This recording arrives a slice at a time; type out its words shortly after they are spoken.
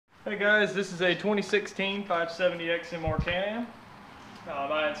Hey guys, this is a 2016 570 XMR Can-Am.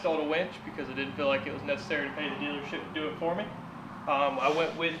 I installed a winch because I didn't feel like it was necessary to pay the dealership to do it for me. I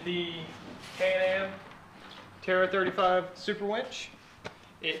went with the Can-Am Terra 35 Super Winch.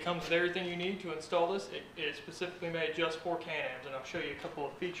 It comes with everything you need to install this. It is specifically made just for Can-Ams, and I'll show you a couple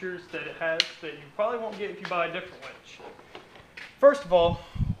of features that it has that you probably won't get if you buy a different winch. First of all,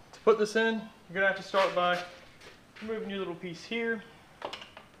 to put this in, you're going to have to start by removing your little piece here.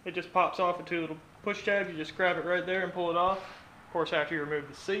 It just pops off with two little push tabs. You just grab it right there and pull it off. Of course, after you remove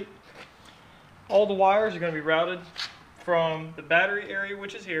the seat. All the wires are going to be routed from the battery area,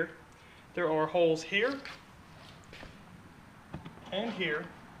 which is here. There are holes here and here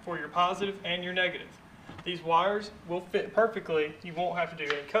for your positive and your negative. These wires will fit perfectly. You won't have to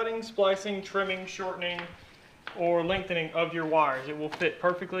do any cutting, splicing, trimming, shortening, or lengthening of your wires. It will fit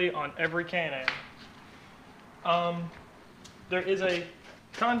perfectly on every Can-Am. There is a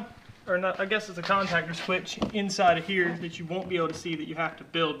I guess it's a contactor switch inside of here that you won't be able to see that you have to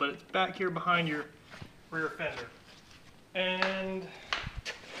build, but it's back here behind your rear fender. And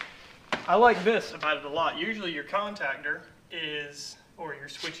I like this about it a lot. Usually your contactor is, or your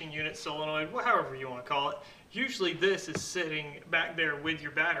switching unit, solenoid, however you want to call it, usually this is sitting back there with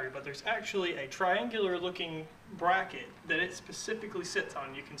your battery, but there's actually a triangular looking bracket that it specifically sits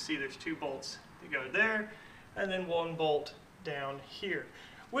on. You can see there's two bolts that go there and then one bolt down here,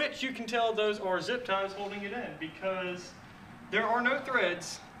 which you can tell those are zip ties holding it in because there are no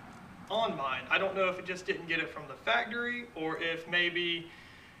threads on mine. I don't know if it just didn't get it from the factory or if maybe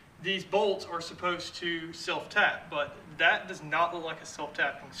these bolts are supposed to self-tap, but that does not look like a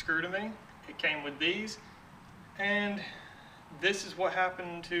self-tapping screw to me. It came with these, and this is what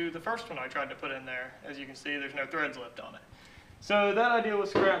happened to the first one I tried to put in there. As you can see, there's no threads left on it. So that idea was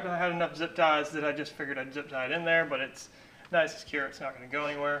scrapped, and I had enough zip ties that I just figured I'd zip tie it in there, but it's nice and secure, it's not going to go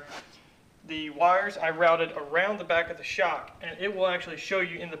anywhere. The wires I routed around the back of the shock, and it will actually show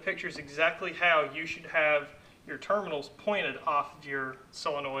you in the pictures exactly how you should have your terminals pointed off of your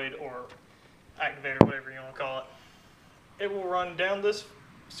solenoid or activator, whatever you want to call it. It will run down this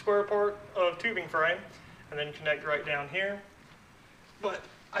square part of tubing frame and then connect right down here. But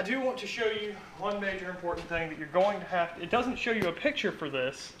I do want to show you one major important thing that you're going to have to, it doesn't show you a picture for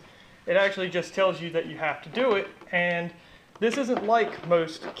this, it actually just tells you that you have to do it, and this isn't like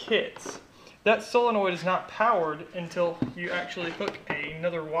most kits. That solenoid is not powered until you actually hook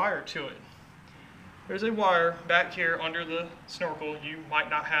another wire to it. There's a wire back here under the snorkel. You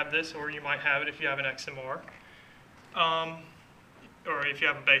might not have this, or you might have it if you have an XMR. Or if you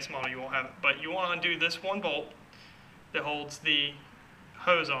have a base model, you won't have it. But you want to undo this one bolt that holds the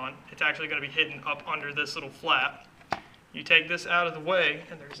hose on. It's actually going to be hidden up under this little flap. You take this out of the way,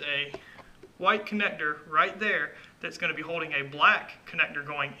 and there's a white connector right there that's going to be holding a black connector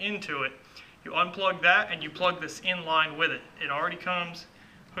going into it. You unplug that and you plug this in line with it. It already comes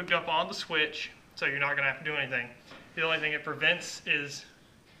hooked up on the switch, so you're not going to have to do anything. The only thing it prevents is,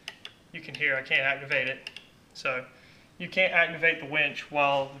 you can hear I can't activate it. So you can't activate the winch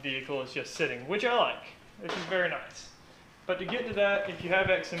while the vehicle is just sitting, which I like, which is very nice. But to get to that, if you have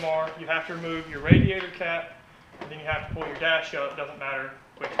XMR, you have to remove your radiator cap, and then you have to pull your dash up. Doesn't matter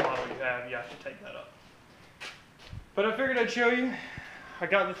which model you have to take that up. But I figured I'd show you. I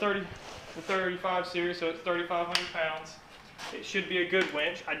got the 35 series, so it's 3,500 pounds. It should be a good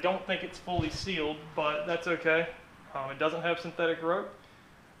winch. I don't think it's fully sealed, but that's okay. It doesn't have synthetic rope,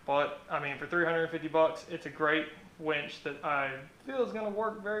 but I mean, for 350 bucks, it's a great winch that I feel is going to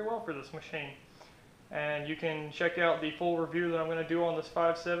work very well for this machine. And you can check out the full review that I'm going to do on this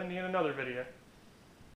 570 in another video.